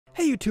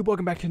Hey YouTube,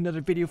 welcome back to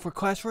another video for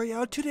Pass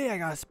Royale. Today I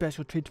got a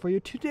special treat for you.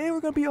 Today we're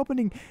going to be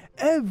opening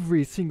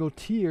every single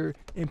tier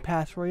in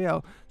Pass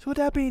Royale. So with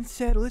that being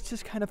said, let's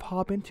just kind of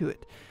hop into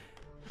it.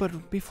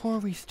 But before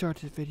we start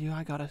this video,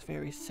 I got a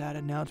very sad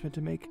announcement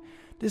to make.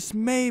 This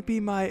may be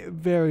my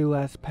very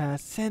last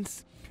pass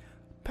since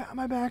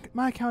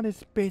my account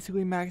is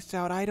basically maxed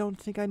out. I don't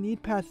think I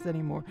need passes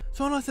anymore.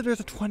 So unless there's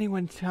a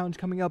 21 challenge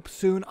coming up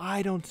soon,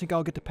 I don't think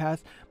I'll get the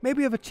pass.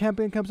 Maybe if a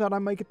champion comes out, I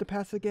might get the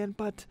pass again,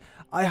 but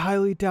I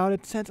highly doubt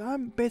it since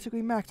I'm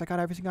basically maxed. I got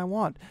everything I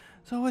want.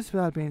 So with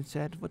that being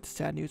said, with the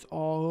sad news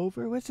all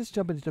over, let's just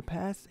jump into the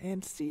pass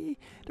and see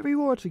the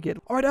rewards we get.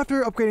 Alright,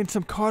 after upgrading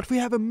some cards, we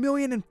have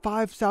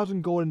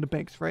 1,005,000 gold in the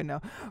banks right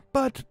now.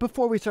 But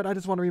before we start, I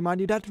just want to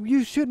remind you that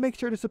you should make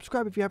sure to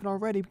subscribe if you haven't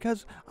already,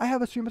 because I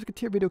have a Three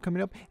Musketeer video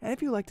coming up, and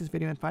if you like this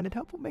video and find it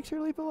helpful, make sure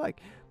to leave a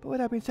like. But with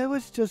that being said,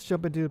 let's just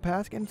jump into the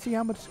pass and see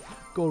how much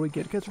gold we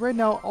get, because right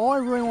now, all I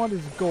really want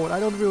is gold.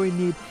 I don't really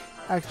need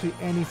actually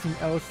anything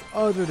else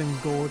other than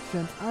gold,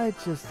 since I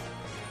just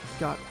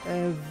got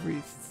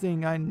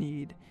everything I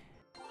need.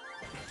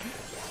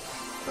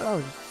 But I'll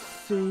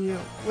just see,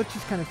 let's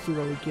just kind of see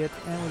what we get,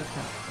 and we'll just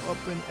kind of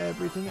open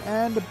everything.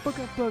 And the book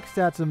of books,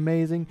 that's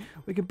amazing.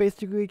 We can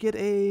basically get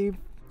a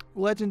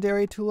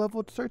legendary to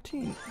level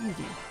 13,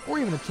 easy, or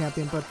even a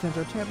champion, but since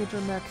our champions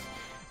are max,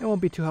 it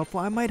won't be too helpful.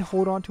 I might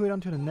hold on to it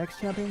until the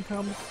next champion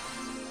comes.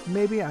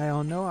 Maybe, I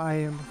don't know.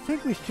 I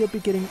think we should be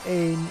getting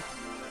a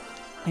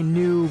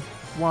new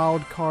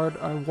wild card,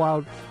 or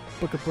wild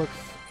book of books.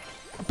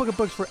 A book of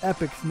books for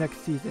epics next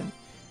season.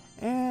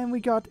 And we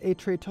got a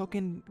trade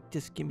token.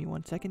 Just give me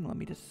 1 second. Let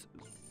me just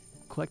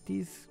collect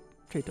these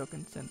trade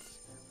tokens since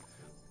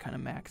kind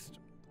of maxed.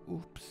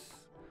 Oops.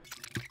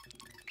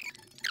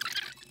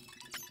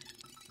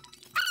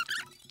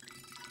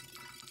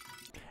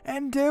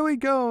 And there we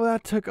go.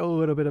 That took a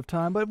little bit of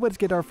time, but let's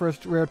get our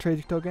first rare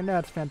trade token.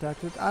 That's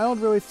fantastic. I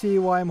don't really see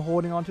why I'm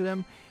holding on to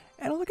them.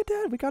 And look at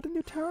that. We got a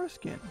new tower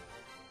skin.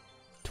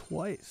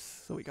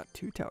 Twice. So we got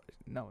 2 towers.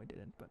 No, we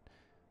didn't, but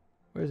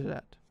where's it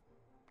at?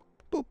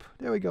 Boop.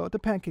 There we go. The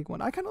pancake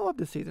one. I kind of love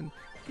this season.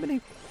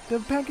 The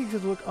pancakes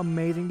just look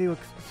amazing. They look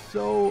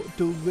so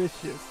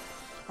delicious.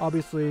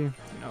 Obviously,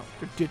 you know,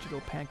 they're digital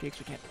pancakes.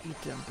 We can't eat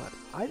them, but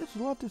I just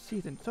love this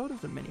season. So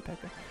does the mini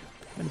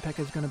P.E.K.K.A. Mini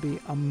P.E.K.K.A. is going to be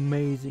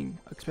amazing,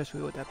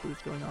 especially with that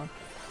boost going on.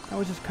 I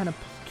would just kind of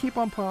keep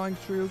on plowing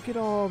through, get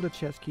all the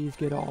chest keys,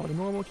 get all the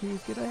normal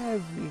keys, get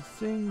every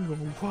single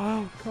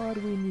wild card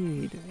we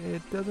need.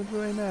 It doesn't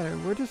really matter.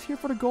 We're just here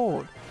for the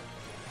gold.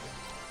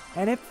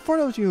 And if, for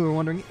those of you who are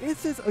wondering,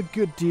 is this a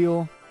good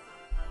deal?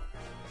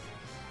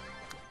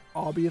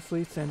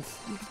 Obviously, since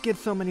you get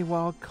so many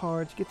wild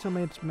cards, get so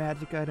many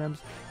magic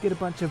items, get a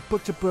bunch of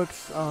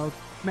books,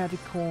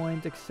 magic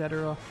coins,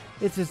 etc.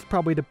 This is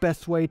probably the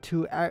best way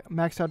to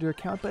max out your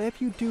account. But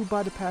if you do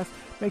buy the pass,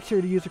 make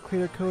sure to use the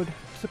creator code.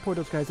 Support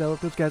those guys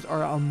out. Those guys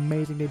are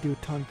amazing. They do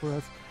a ton for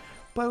us.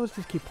 But let's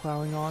just keep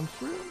plowing on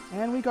through.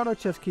 And we got our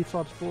chest key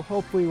slots full.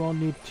 Hopefully we won't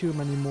need too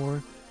many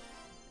more.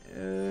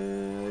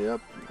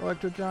 Yep,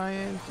 Electro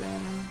Giants,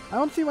 and I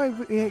don't see why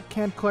we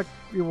can't collect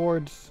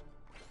rewards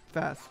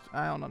fast.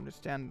 I don't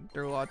understand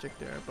their logic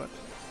there, but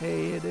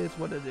hey, it is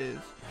what it is.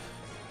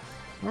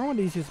 Remember when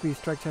these used to be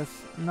strike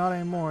tests? Not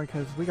anymore,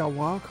 because we got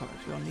wild cards.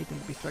 We don't need them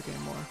to be strike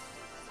anymore.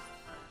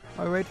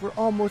 Alright, we're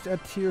almost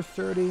at tier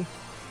 30.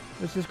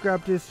 Let's just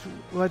grab this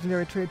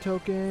legendary trade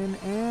token,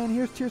 and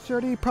here's tier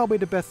 30. Probably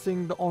the best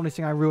thing, the only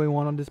thing I really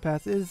want on this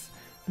pass is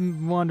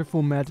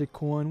wonderful magic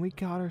coin. We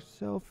got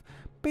ourselves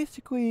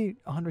basically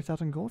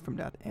 100,000 gold from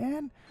that.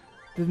 And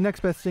the next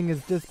best thing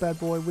is this bad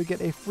boy. We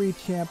get a free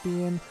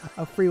champion,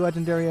 a free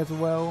legendary as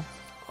well,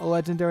 a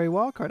legendary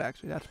wildcard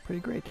actually. That's pretty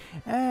great.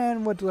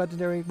 And what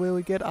legendary will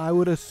we get? I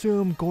would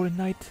assume Golden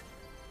Knight.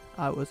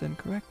 I was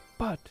incorrect,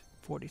 but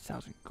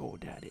 40,000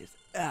 gold. That is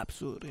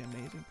absolutely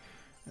amazing.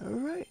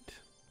 Alright,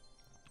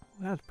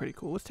 well, that's pretty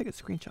cool. Let's take a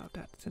screenshot of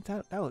that since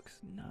that looks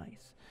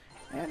nice.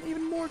 And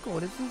even more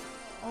gold. This is,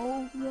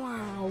 oh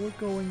wow, we're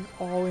going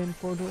all in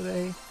for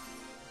today.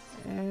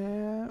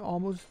 And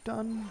almost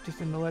done, just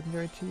in the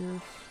legendary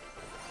tiers.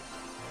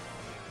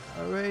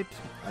 Alright,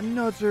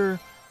 another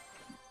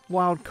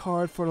wild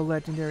card for the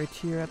legendary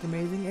tier. That's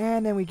amazing.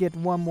 And then we get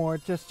one more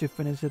just to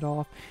finish it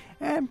off.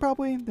 And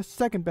probably the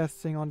second best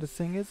thing on this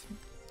thing is,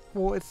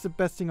 well, it's the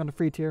best thing on the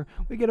free tier.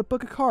 We get a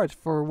book of cards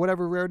for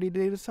whatever rarity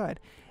they decide.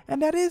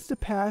 And that is the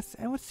pass.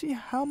 And let's see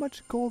how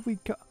much gold we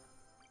got.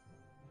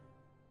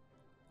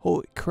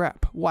 Holy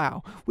crap,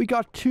 wow. We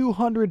got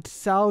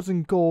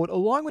 200,000 gold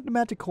along with the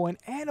magic coin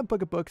and a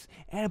book of books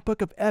and a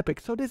book of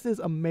epics. So this is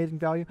amazing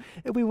value.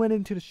 If we went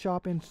into the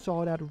shop and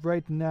saw that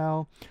right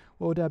now,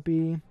 what would that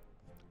be?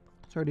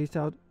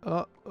 30,000.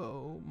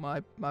 Uh-oh,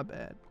 my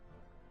bad.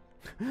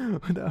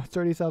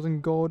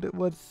 30,000 gold.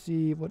 Let's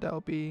see what that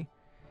would be.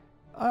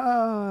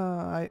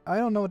 I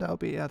don't know what that would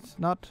be. That's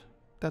not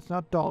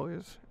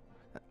dollars.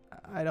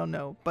 I don't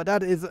know, but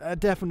that is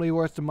definitely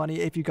worth the money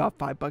if you got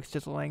 $5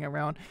 just laying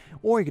around,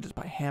 or you could just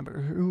buy a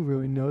hamburger. Who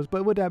really knows?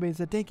 But with that being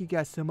said, thank you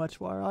guys so much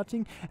for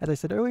watching. As I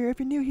said earlier, if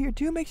you're new here,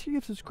 do make sure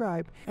you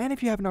subscribe, and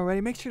if you haven't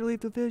already, make sure to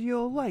leave the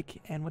video a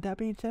like. And with that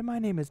being said, my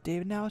name is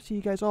David, and I'll see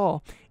you guys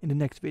all in the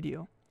next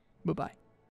video. Bye bye.